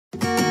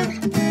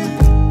Paola,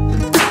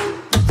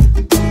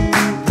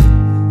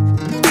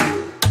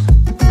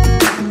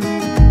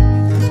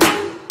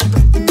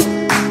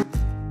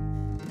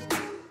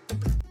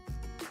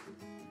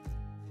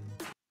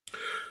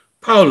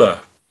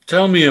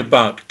 tell me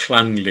about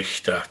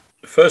Klanglichter.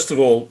 First of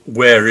all,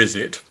 where is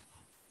it?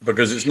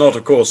 Because it's not,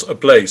 of course, a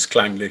place,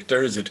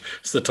 Klanglichter, is it?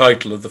 It's the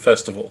title of the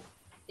festival.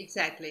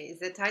 Exactly.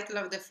 It's the title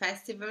of the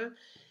festival,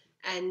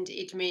 and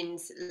it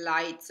means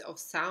lights of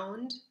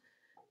sound.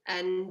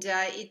 And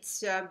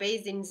it's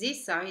based in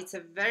Zissa. It's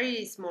a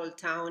very small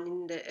town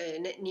in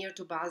the near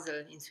to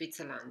Basel in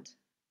Switzerland.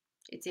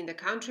 It's in the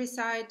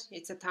countryside.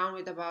 It's a town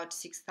with about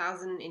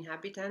 6,000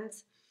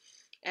 inhabitants.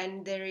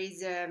 And there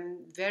is a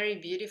very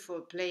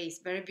beautiful place,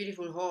 very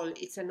beautiful hall.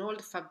 It's an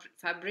old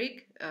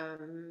fabric. How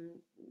do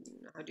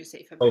you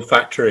say fabric? Oh,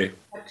 factory.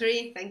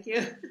 Factory, thank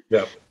you.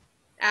 Yeah.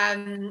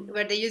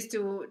 Where they used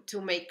to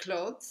make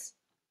clothes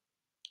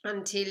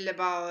until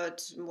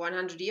about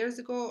 100 years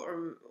ago,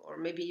 or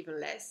maybe even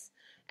less.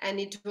 And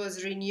it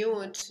was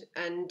renewed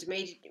and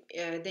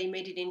they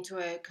made it into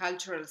a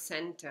cultural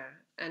center.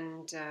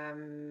 And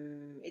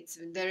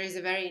there is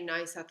a very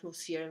nice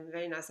atmosphere,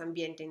 very nice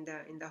ambient in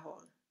the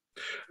hall.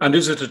 And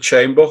is it a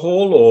chamber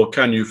hall, or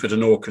can you fit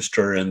an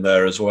orchestra in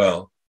there as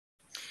well?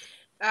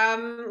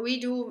 We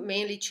do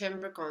mainly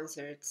chamber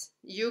concerts.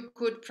 You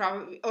could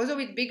probably also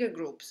with bigger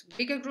groups.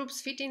 Bigger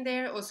groups fit in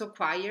there. Also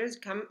choirs,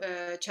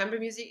 chamber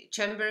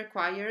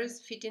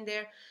choirs fit in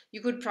there. You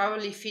could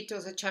probably fit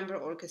also chamber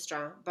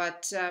orchestra.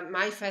 But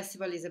my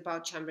festival is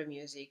about chamber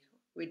music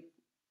with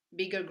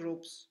bigger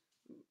groups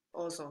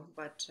also.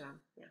 But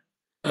yeah.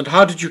 And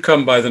how did you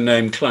come by the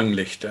name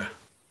Klanglichter?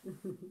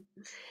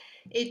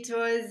 It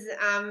was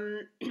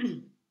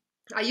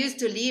I used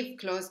to live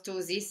close to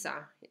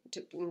Zissa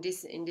in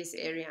this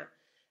area,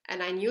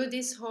 and I knew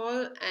this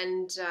hall.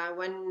 And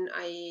when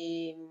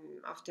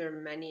after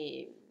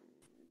many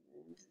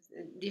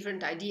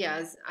different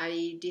ideas,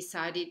 I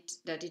decided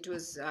that it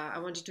was I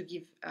wanted to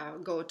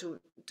go to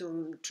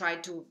try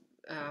to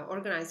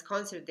organize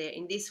concert there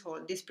in this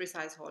hall, this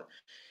precise hall.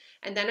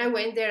 And then I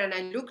went there and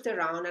I looked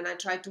around and I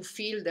tried to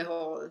feel the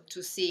hall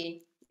to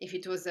see if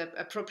it was an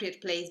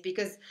appropriate place,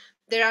 because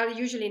there are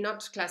usually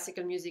not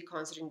classical music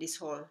concerts in this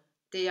hall.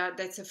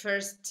 That's the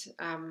first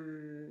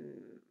time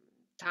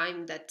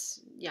that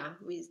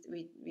we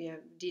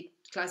did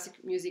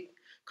classic music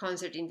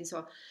concert in this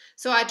hall.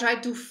 So I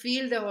tried to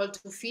feel the hall,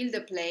 to feel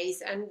the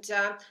place, and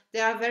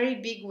there are very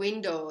big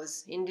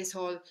windows in this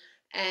hall,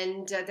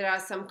 and there are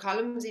some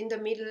columns in the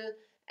middle.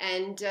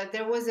 And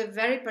there was a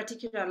very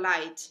particular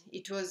light.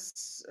 It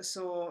was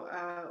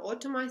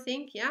autumn, I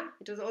think. Yeah,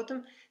 it was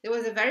autumn. There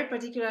was a very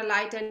particular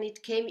light, and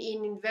it came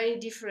in very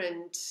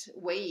different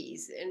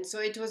ways. And so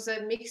it was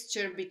a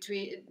mixture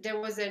between, there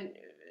was a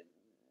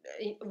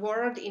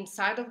world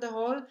inside of the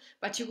hall,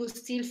 but you could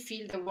still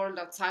feel the world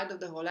outside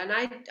of the hall. And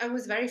I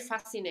was very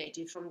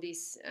fascinated from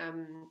this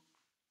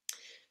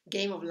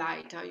game of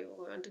light, how you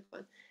want to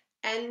call it.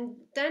 And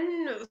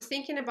then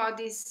thinking about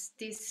this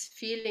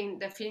feeling,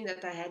 the feeling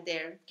that I had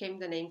there, came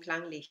the name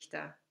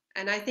Klanglichter.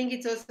 And I think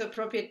it's also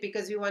appropriate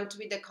because we want to,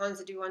 with the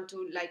concert, we want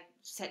to like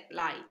set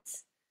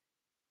lights.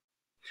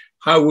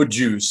 How would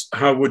you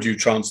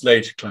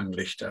translate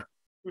Klanglichter?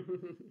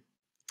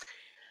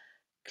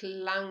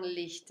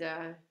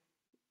 Klanglichter,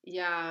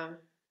 yeah.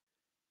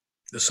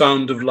 The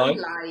sound of light.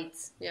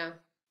 Lights, yeah.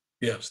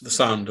 Yes, the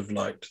sound of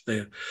light.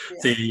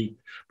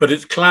 But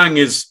its clang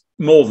is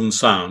more than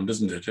sound,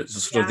 isn't it? It's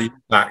a sort of the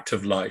impact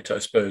of light, I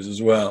suppose,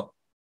 as well.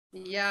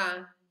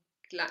 Yeah,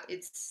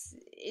 it's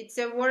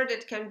a word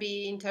that can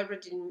be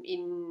interpreted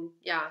in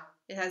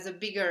it has a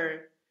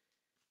bigger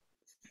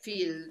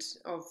field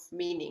of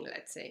meaning,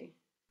 let's say.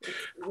 It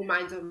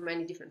reminds of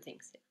many different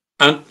things.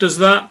 And does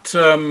that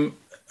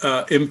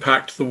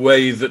impact the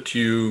way that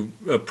you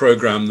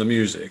program the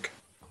music?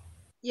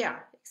 Yeah,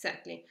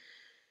 exactly.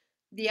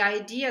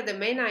 The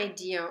main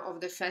idea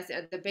of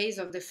at the base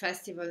of the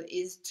festival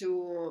is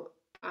to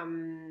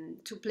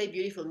play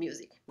beautiful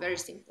music, very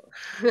simple,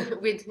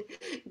 with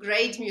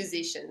great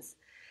musicians.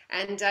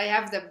 And I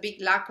have the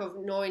big luck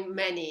of knowing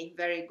many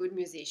very good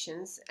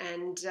musicians.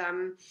 And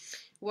the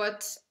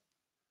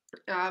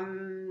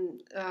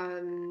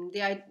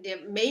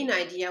main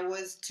idea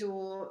was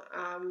to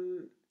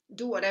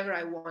do whatever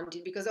I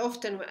wanted, because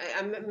often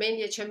I'm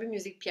mainly a chamber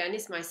music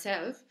pianist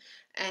myself,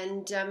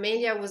 and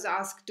mainly I was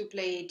asked to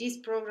play this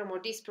program or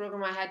this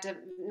program. I had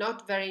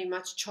not very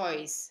much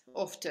choice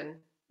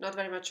often, not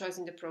very much choice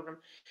in the program.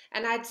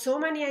 And I had so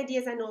many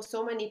ideas. I know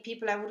so many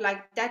people. I would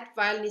like that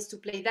violinist to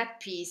play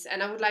that piece,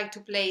 and I would like to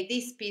play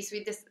this piece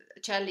with this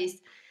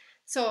cellist.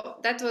 So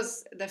that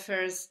was the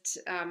first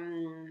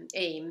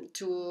aim,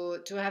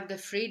 to have the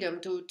freedom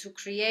to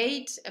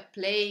create a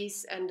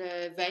place and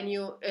a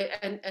venue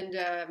and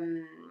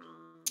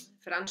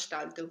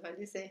Veranstaltung, how do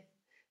you say?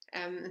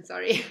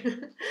 Sorry.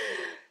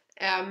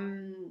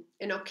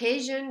 An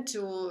occasion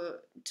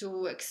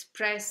to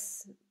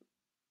express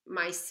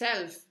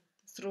myself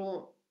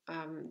through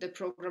the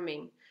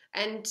programming,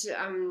 and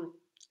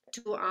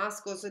to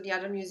ask also the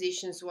other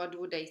musicians what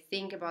would they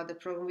think about the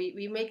program.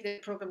 We make the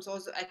programs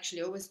also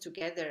actually always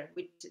together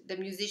with the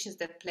musicians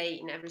that play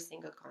in every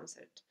single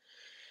concert.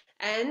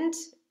 And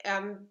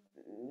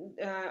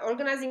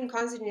organizing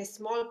concert in a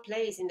small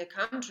place in the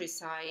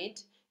countryside,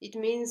 it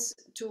means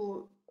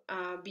to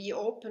be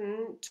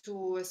open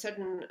to a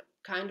certain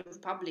kind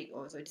of public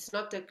also. It's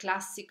not a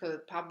classical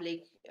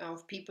public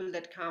of people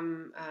that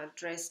come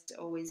dressed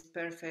always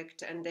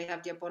perfect and they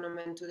have the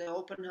abonnement to the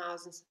open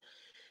houses.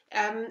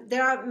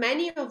 There are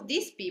many of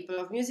these people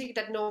of music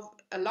that know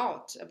a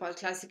lot about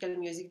classical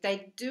music.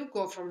 They do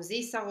go from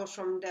Zisa or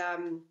from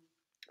the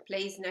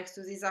place next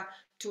to Zisa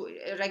to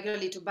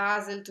regularly to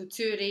Basel, to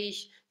Zurich,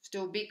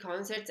 to big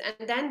concerts,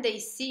 and then they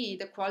see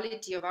the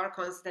quality of our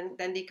concert, and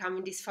then they come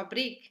in this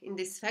fabrik, in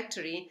this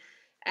factory,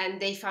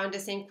 and they found the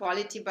same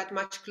quality but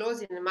much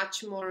closer in a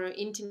much more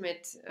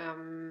intimate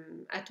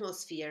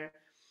atmosphere.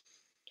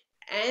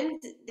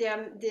 And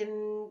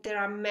there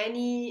are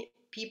many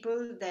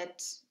people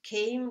that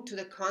came to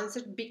the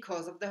concert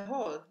because of the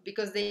hall,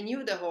 because they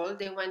knew the hall.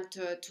 They went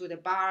to the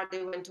bar,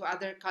 they went to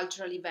other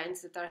cultural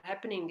events that are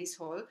happening in this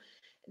hall.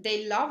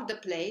 They loved the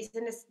place,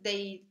 and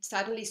they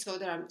suddenly saw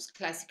there was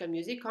classical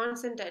music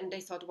concert, and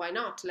they thought, why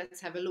not? Let's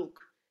have a look.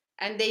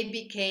 And they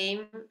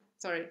became,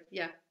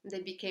 they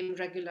became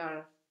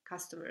regular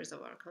customers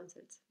of our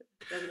concerts.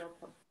 Regular.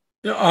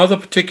 Are there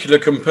particular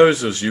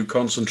composers you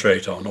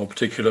concentrate on, or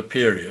particular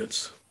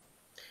periods?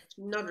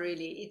 Not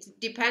really. It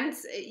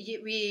depends.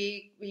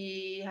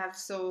 We have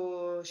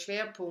so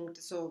Schwerpunkt,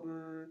 so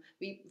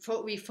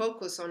we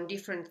focus on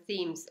different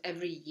themes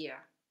every year,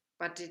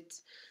 but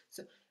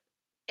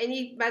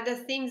but the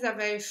themes are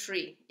very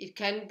free. It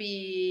can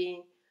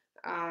be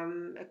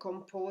a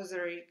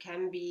composer, it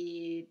can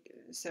be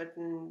a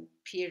certain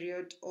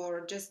period,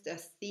 or just a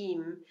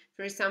theme.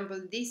 For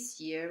example, this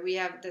year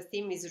the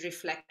theme is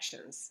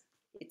reflections.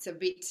 It's a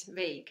bit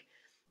vague,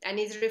 and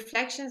it's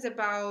reflections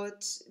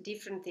about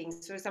different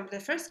things. For example,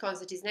 the first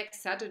concert is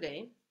next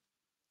Saturday,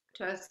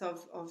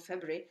 12th of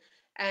February,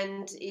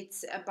 and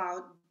it's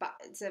about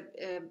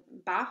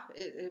Bach.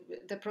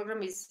 The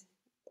program is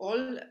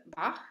all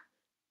Bach,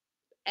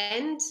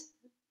 and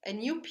a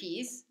new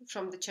piece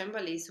from the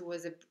cembalist,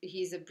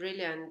 he's a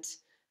brilliant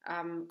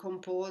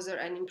composer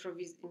and he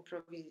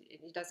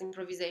does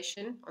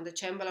improvisation on the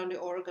cembalo, on the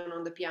organ,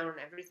 on the piano, and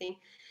everything.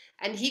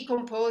 And he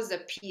composed a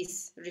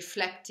piece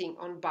reflecting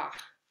on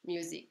Bach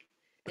music.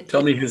 And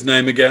tell me his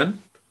name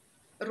again.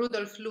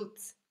 Rudolf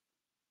Lutz.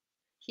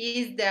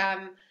 He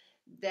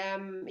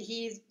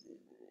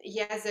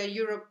has a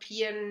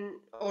European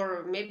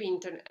or maybe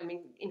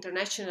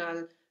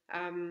international.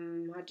 How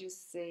do you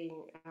say?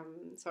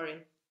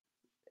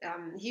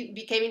 He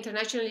became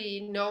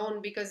internationally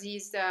known because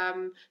he's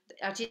the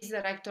artistic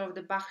director of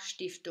the Bach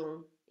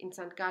Stiftung in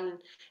St. Gallen,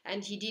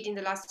 and he did in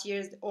the last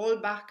years all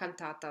Bach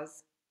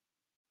cantatas.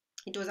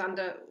 It was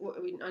under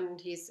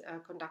his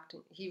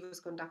conducting. He was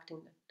conducting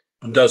them.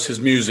 And does his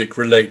music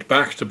relate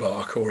back to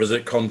Bach, or does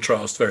it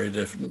contrast very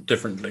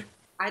differently?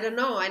 I don't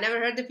know. I never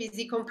heard the piece.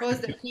 He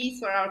composed the piece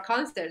for our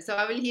concert, so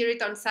I will hear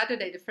it on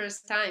Saturday, the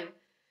first time.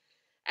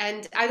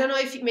 And I don't know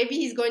if maybe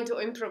he's going to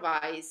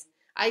improvise.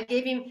 I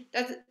gave him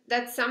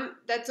that's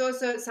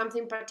also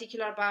something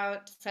particular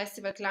about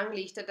Festival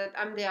Klanglichter, that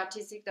I'm the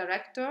artistic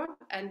director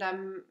and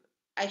I'm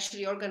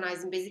actually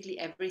organizing basically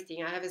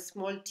everything. I have a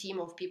small team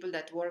of people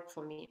that work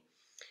for me.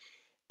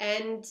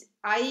 And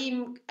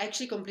I'm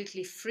actually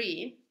completely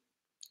free.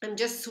 I'm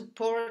just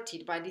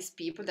supported by these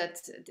people that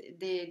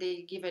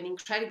they give an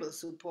incredible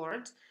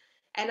support.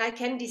 And I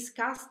can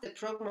discuss the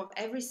program of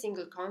every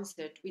single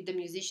concert with the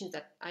musicians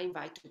that I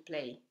invite to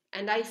play.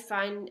 And I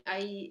find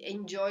I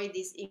enjoy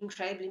this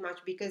incredibly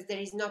much because there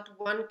is not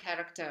one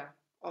character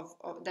of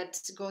that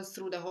goes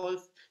through the whole.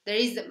 There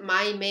is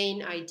my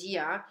main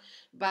idea,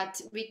 but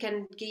we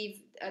can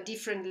give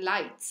different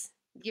lights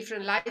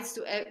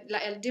to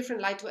a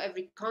different light to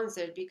every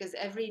concert, because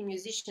every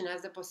musician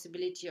has the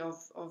possibility of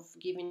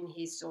giving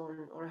his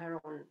own or her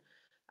own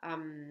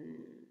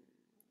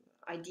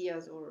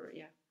ideas or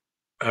yeah.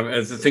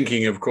 As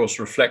thinking, of course,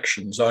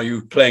 reflections. Are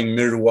you playing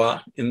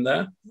Miroir in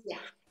there? Yeah.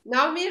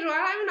 No,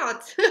 Miroir I'm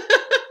not.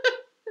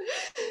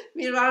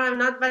 Miroir I'm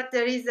not, but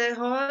there is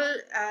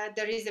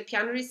a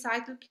piano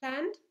recital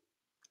planned,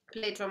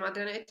 played from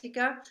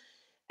Adrianetica,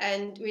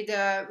 and with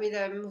a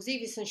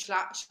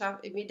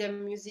Musikwissenschaft, with a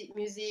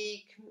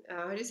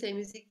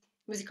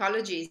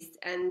musicologist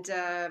and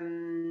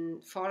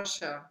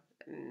Forscher,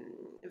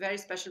 a very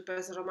special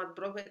person, Roman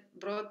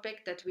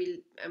Brodbeck, that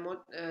will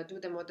do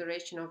the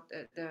moderation of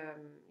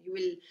you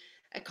will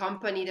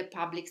accompany the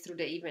public through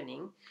the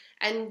evening,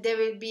 and there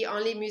will be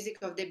only music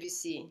of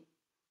Debussy,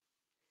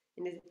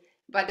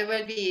 but there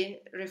will be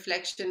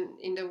reflection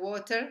in the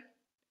water,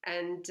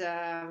 and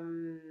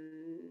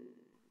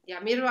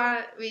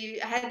Miroir we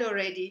had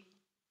already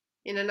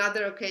in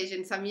another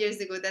occasion some years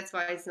ago. That's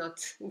why it's not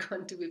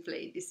going to be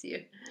played this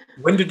year.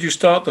 When did you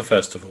start the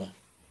festival?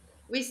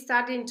 We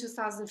started in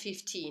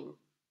 2015.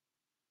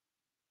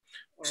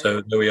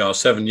 So there we are,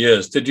 7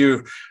 years. Did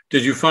you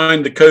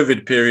find the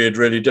COVID period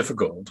really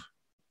difficult?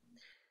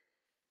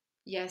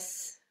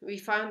 Yes, we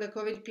found the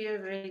COVID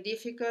period very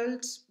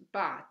difficult,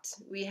 but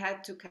we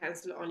had to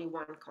cancel only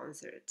one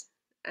concert.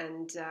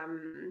 And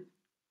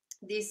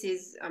this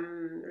is,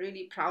 I'm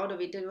really proud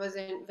of it. It was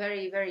a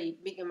very, very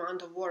big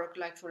amount of work,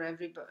 like for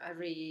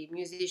every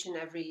musician,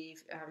 every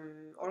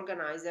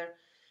organizer.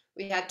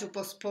 We had to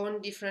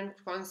postpone different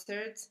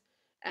concerts,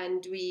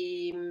 and um,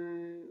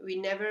 we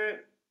never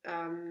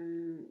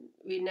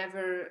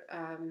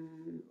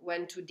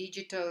went to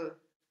digital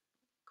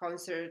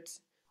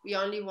concerts. We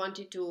only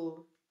wanted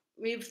to.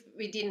 We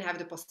didn't have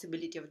the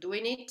possibility of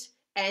doing it,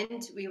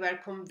 and we were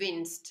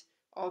convinced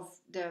of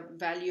the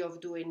value of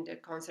doing the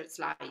concerts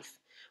live.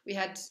 We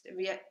had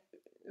we had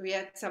we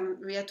had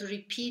to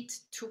repeat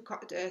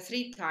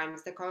three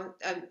times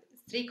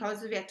three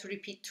concerts. We had to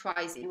repeat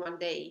twice in one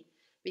day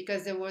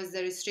because there was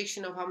the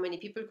restriction of how many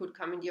people could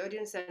come in the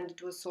audience, and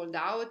it was sold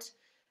out,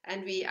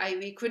 and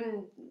we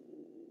couldn't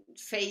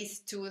face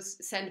to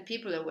send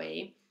people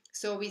away.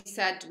 So we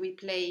said we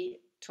play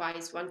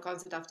twice, one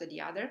concert after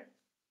the other.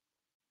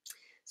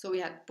 So we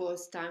had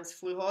both times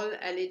full hall,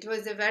 and it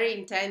was a very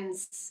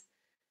intense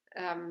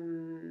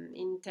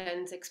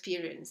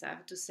experience, I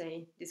have to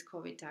say, this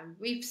COVID time.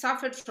 We've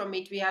suffered from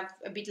it. We have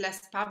a bit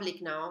less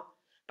public now,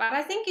 but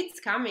I think it's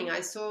coming.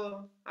 I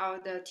saw how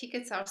the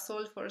tickets are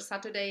sold for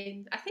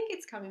Saturday. I think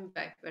it's coming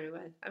back very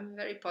well. I'm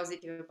very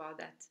positive about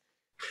that.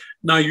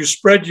 Now, you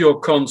spread your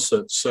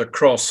concerts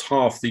across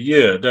half the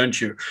year, don't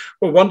you?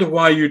 Well, I wonder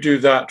why you do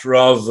that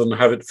rather than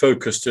have it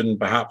focused in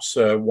perhaps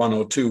a 1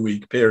 or 2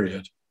 week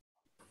period.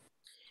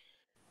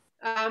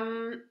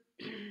 Um,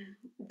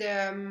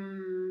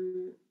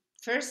 the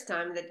first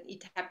time that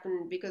it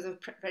happened because of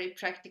very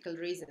practical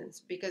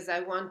reasons, because I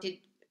wanted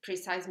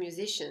precise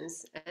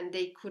musicians and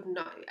they could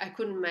not, I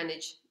couldn't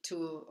manage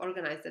to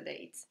organize the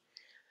dates.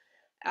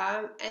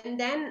 And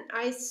then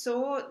I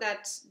saw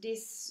that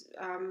this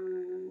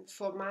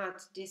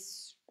format,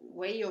 this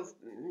way of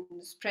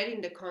spreading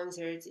the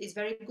concerts is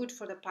very good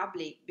for the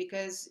public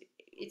because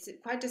it's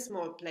quite a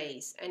small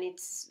place, and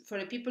it's for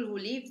the people who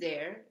live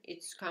there,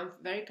 it's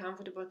very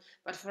comfortable.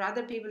 But for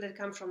other people that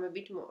come from a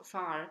bit more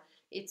far,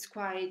 it's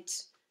quite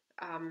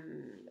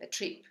a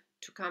trip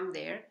to come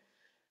there.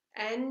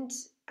 And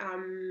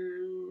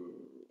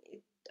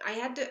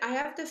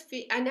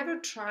I never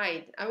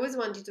tried. I always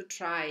wanted to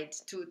try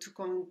it to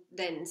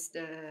condense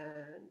the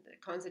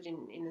concert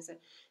in a sense.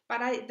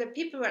 But the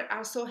people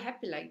are so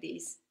happy like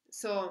this.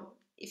 So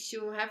if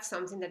you have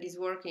something that is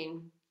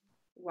working,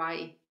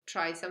 why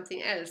try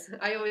something else?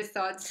 I always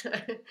thought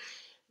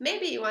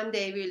maybe one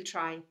day we'll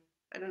try.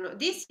 I don't know.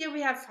 This year we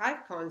have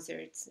 5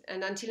 concerts,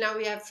 and until now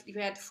we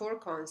had 4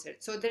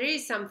 concerts. So there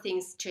is some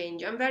things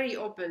change. I'm very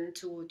open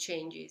to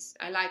changes.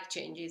 I like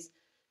changes.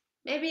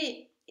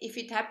 Maybe if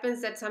it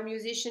happens that some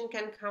musician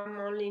can come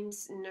only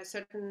in a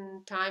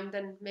certain time,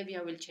 then maybe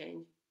I will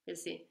change. We'll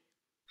see.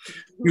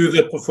 Do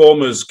the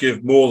performers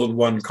give more than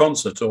one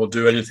concert or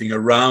do anything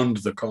around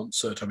the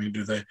concert? I mean,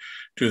 do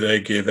they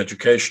give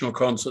educational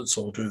concerts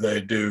or do they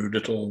do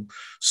little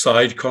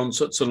side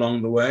concerts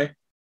along the way?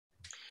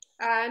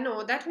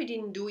 No, that we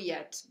didn't do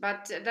yet,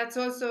 but that's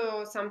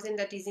also something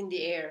that is in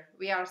the air.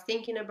 We are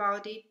thinking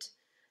about it,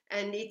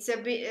 and it's a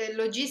bit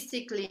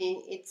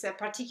logistically, it's a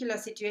particular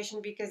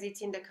situation because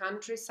it's in the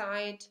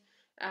countryside.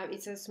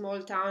 It's a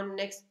small town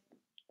next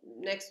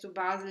to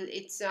Basel.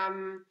 It's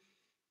mm,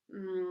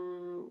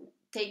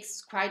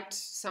 takes quite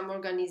some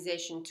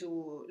organization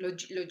to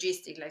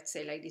logistic, let's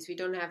say like this. We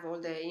don't have all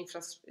the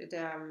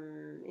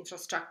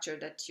infrastructure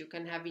that you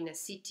can have in a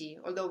city.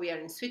 Although we are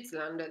in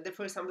Switzerland,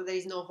 for example, there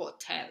is no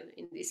hotel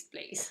in this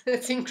place.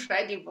 It's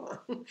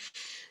incredible.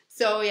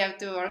 So we have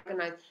to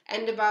organize.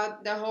 And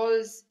about the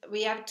halls,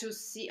 we have to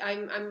see.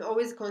 I'm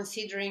always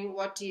considering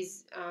what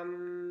is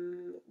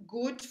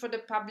good for the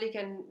public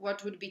and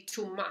what would be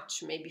too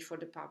much maybe for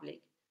the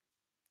public.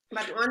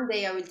 But one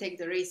day I will take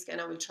the risk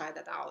and I will try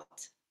that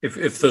out.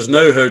 If there's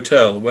no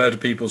hotel, where do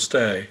people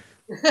stay?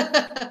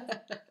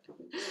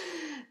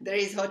 There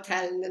is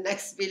hotel in the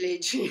next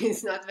village.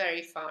 It's not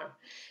very far,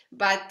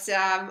 but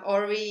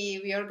or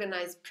we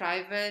organize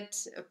private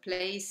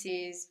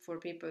places for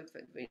people.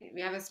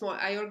 We have a small.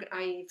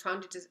 I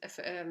founded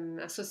an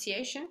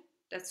association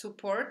that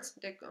supports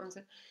the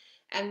concert,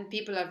 and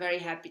people are very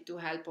happy to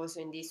help also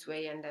in this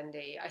way. And then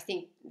I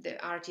think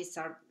the artists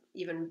are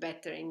even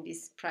better in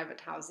these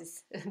private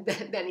houses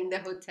than in the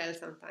hotel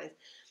sometimes.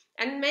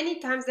 And many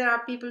times there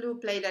are people who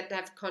play that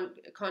have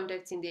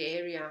contacts in the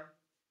area,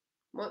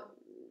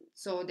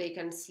 so they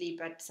can sleep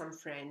at some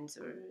friends,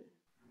 or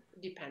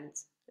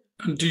depends.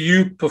 And do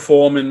you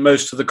perform in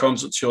most of the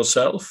concerts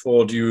yourself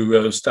or do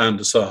you stand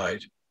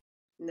aside?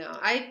 No,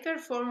 I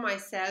perform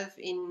myself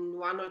in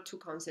 1 or 2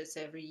 concerts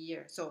every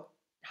year, so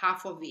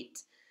half of it.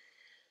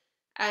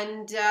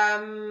 And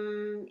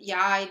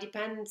yeah, it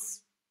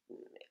depends.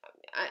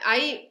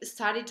 I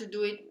started to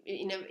do it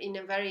in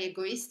a very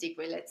egoistic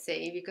way, let's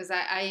say, because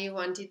I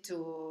wanted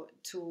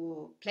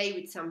to play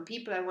with some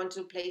people. I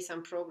wanted to play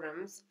some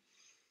programs,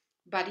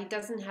 but it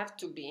doesn't have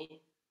to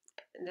be.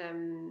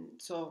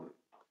 So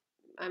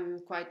I'm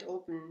quite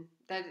open.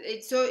 That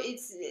it's so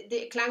it's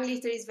the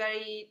Klanglichter is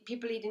very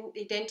people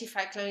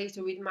identify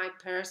Klanglichter with my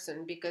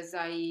person because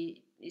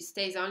it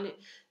stays on.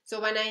 So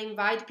when I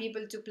invite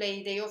people to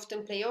play, they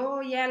often play.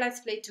 Oh yeah,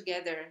 let's play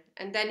together.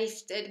 And then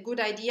if a good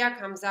idea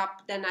comes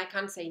up, then I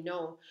can't say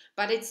no.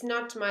 But it's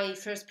not my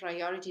first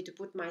priority to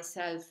put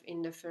myself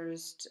in the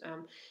first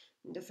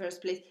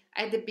place.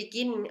 At the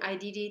beginning, I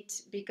did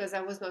it because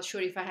I was not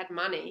sure if I had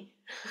money.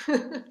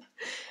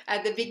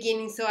 At the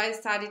beginning, so I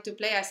started to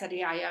play. I said,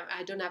 yeah,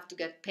 I don't have to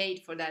get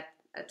paid for that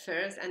at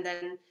first, and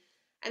then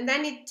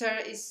it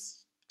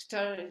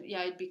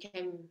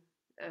became.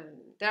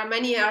 There are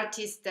many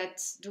artists that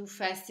do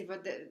festival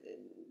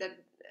that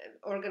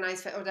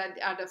organize or that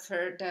are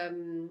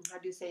the how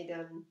do you say,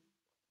 the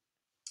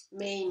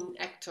main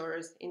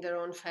actors in their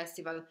own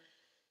festival.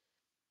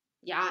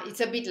 Yeah, it's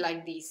a bit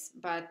like this,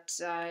 but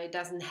it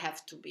doesn't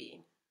have to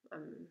be.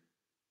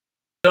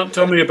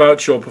 Tell me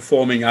about your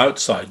performing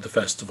outside the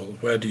festival.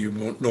 Where do you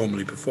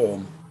normally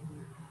perform?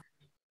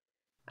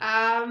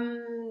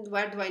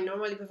 Where do I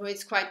normally perform?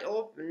 It's quite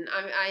open.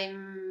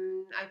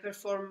 I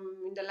perform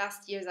in the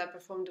last years. I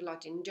performed a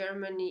lot in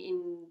Germany,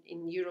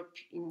 in Europe,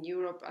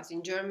 as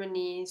in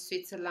Germany,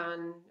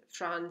 Switzerland,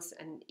 France,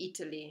 and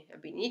Italy.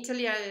 I've been in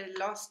Italy. I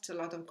lost a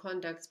lot of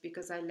contacts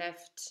because I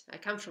left. I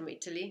come from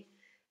Italy,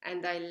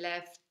 and I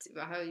left.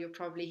 Well, you're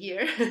probably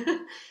here.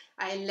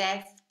 I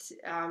left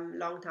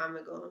long time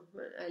ago.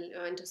 I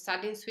went to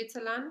study in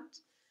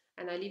Switzerland,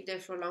 and I lived there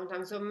for a long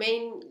time. So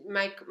my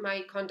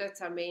contacts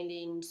are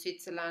mainly in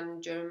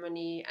Switzerland,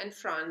 Germany, and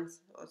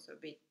France, also a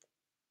bit.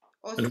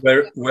 And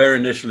Austria. where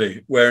in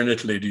Italy? Where in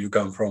Italy do you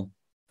come from?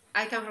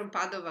 I come from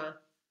Padova,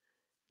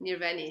 near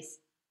Venice.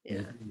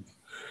 Yeah,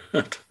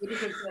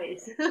 beautiful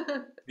place.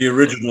 The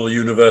original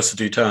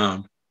university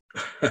town.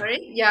 Sorry?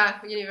 Yeah,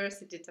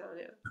 university town.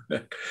 Yeah.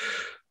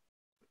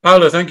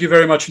 Paola, thank you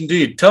very much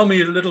indeed. Tell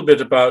me a little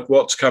bit about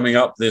what's coming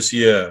up this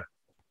year.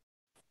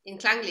 In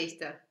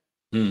Klanglichter.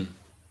 Hmm.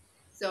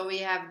 So we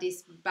have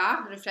this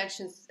Bach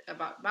reflections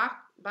about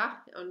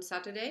Bach on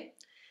Saturday.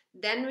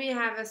 Then we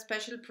have a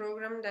special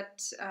program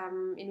that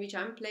in which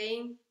I'm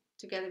playing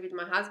together with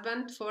my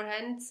husband, Four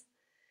Hands,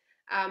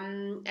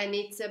 and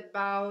it's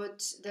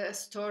about the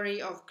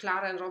story of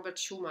Clara and Robert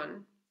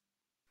Schumann.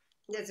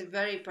 That's a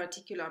very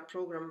particular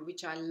program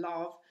which I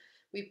love.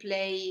 We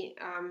play.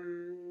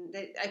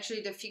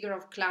 Actually, the figure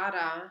of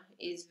Clara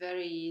is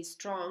very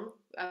strong.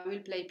 I will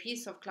play a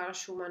piece of Clara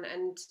Schumann,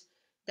 and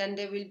then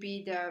there will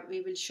be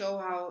we will show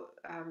how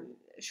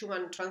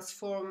Schumann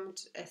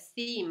transformed a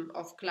theme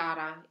of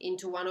Clara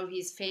into one of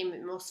his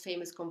most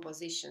famous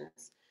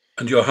compositions.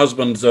 And your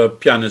husband's a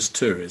pianist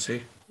too, is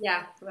he?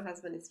 Yeah, my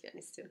husband is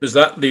pianist too. Does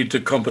that lead to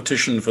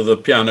competition for the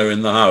piano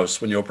in the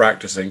house when you're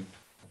practicing?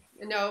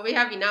 No, we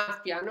have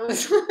enough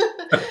pianos. So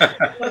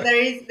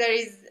there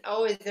is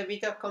always a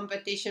bit of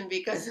competition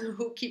because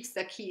who keeps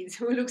the kids,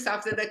 who looks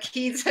after the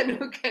kids, and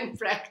who can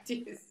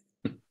practice.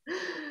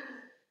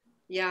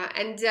 Yeah,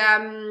 and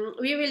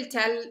we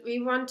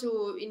want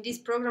to, in this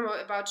program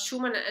about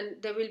Schumann,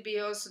 and there will be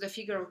also the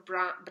figure of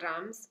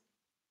Brahms,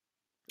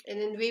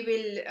 and then we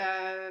will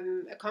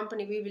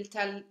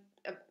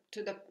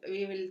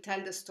we will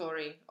tell the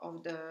story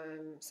of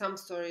some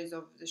stories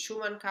of the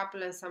Schumann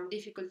couple and some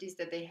difficulties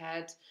that they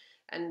had,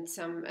 and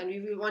we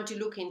will want to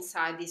look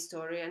inside this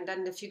story, and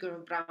then the figure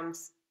of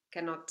Brahms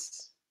cannot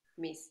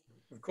miss.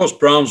 Of course,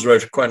 Brahms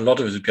wrote quite a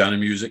lot of his piano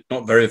music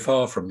not very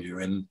far from you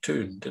in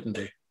Thun, didn't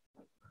he?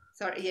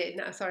 Sorry,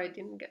 I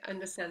didn't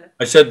understand that.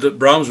 I said that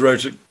Brahms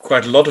wrote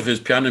quite a lot of his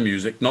piano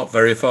music not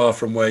very far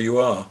from where you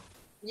are.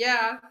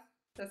 Yeah,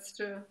 that's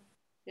true.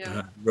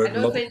 Yeah, and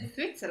also in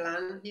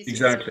Switzerland.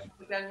 Exactly.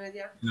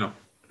 Yeah,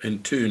 in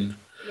Thun.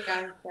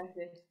 Yeah,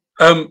 exactly.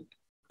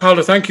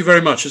 Paola, thank you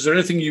very much. Is there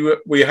anything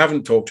we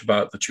haven't talked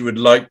about that you would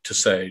like to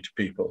say to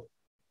people?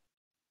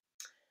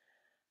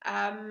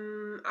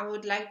 I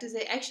would like to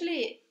say,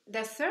 actually,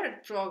 the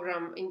third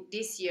program in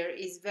this year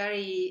is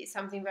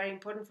something very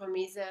important for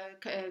me. Is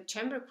a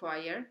chamber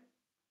choir.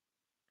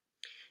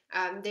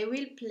 They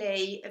will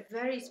play a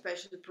very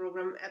special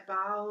program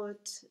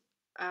about.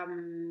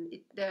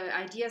 The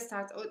idea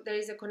starts. There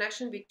is a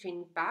connection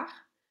between Bach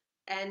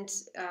and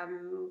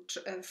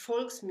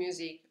folks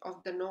music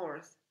of the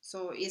north,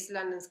 so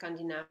Iceland and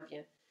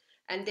Scandinavia,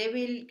 and there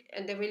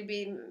will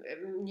be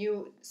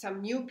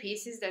some new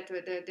pieces that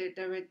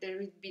there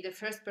will be the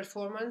first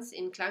performance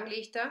in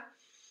Klanglichter,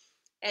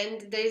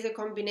 and there is a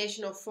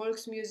combination of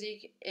folks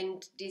music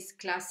and this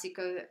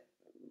classical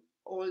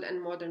old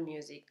and modern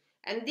music,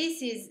 and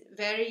this is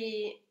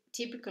very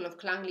typical of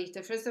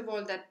Klanglichter. First of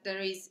all, that there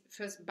is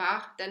first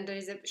Bach, then there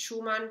is a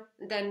Schumann,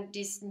 then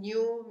this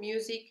new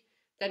music,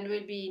 then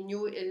will be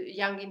new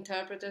young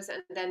interpreters,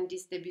 and then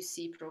this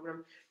Debussy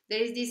program.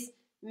 There is this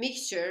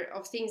mixture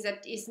of things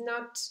that is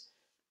not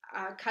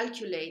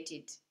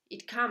calculated.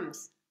 It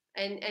comes,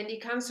 and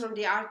it comes from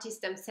the artists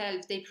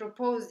themselves. They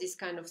propose these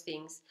kind of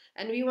things,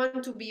 and we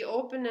want to be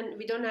open, and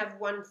we don't have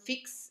one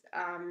fixed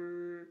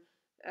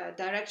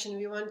direction.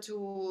 We want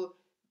to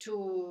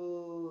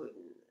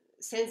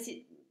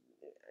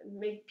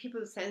make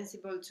people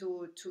sensible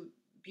to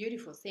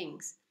beautiful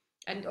things,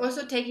 and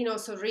also taking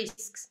also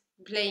risks,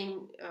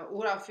 playing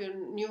all of your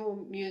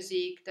new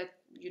music that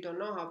you don't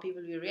know how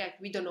people will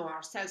react. We don't know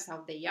ourselves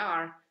how they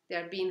are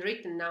being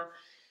written now,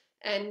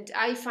 and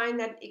I find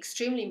that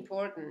extremely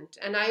important.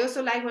 And I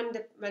also like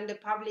when the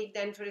public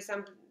then, for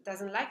example,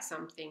 doesn't like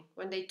something,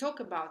 when they talk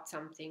about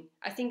something.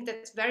 I think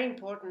that's very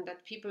important,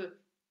 that people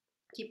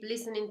keep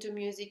listening to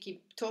music,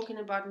 keep talking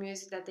about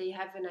music, that they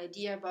have an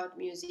idea about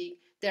music,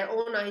 their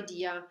own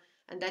idea,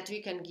 and that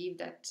we can give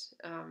that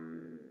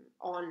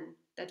on,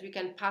 that we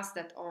can pass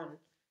that on.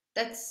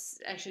 That's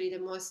actually the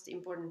most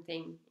important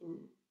thing in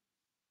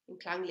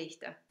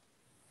Klanglichter.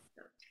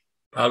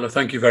 Paola,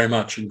 thank you very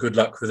much and good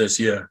luck for this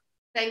year.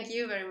 Thank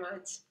you very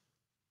much.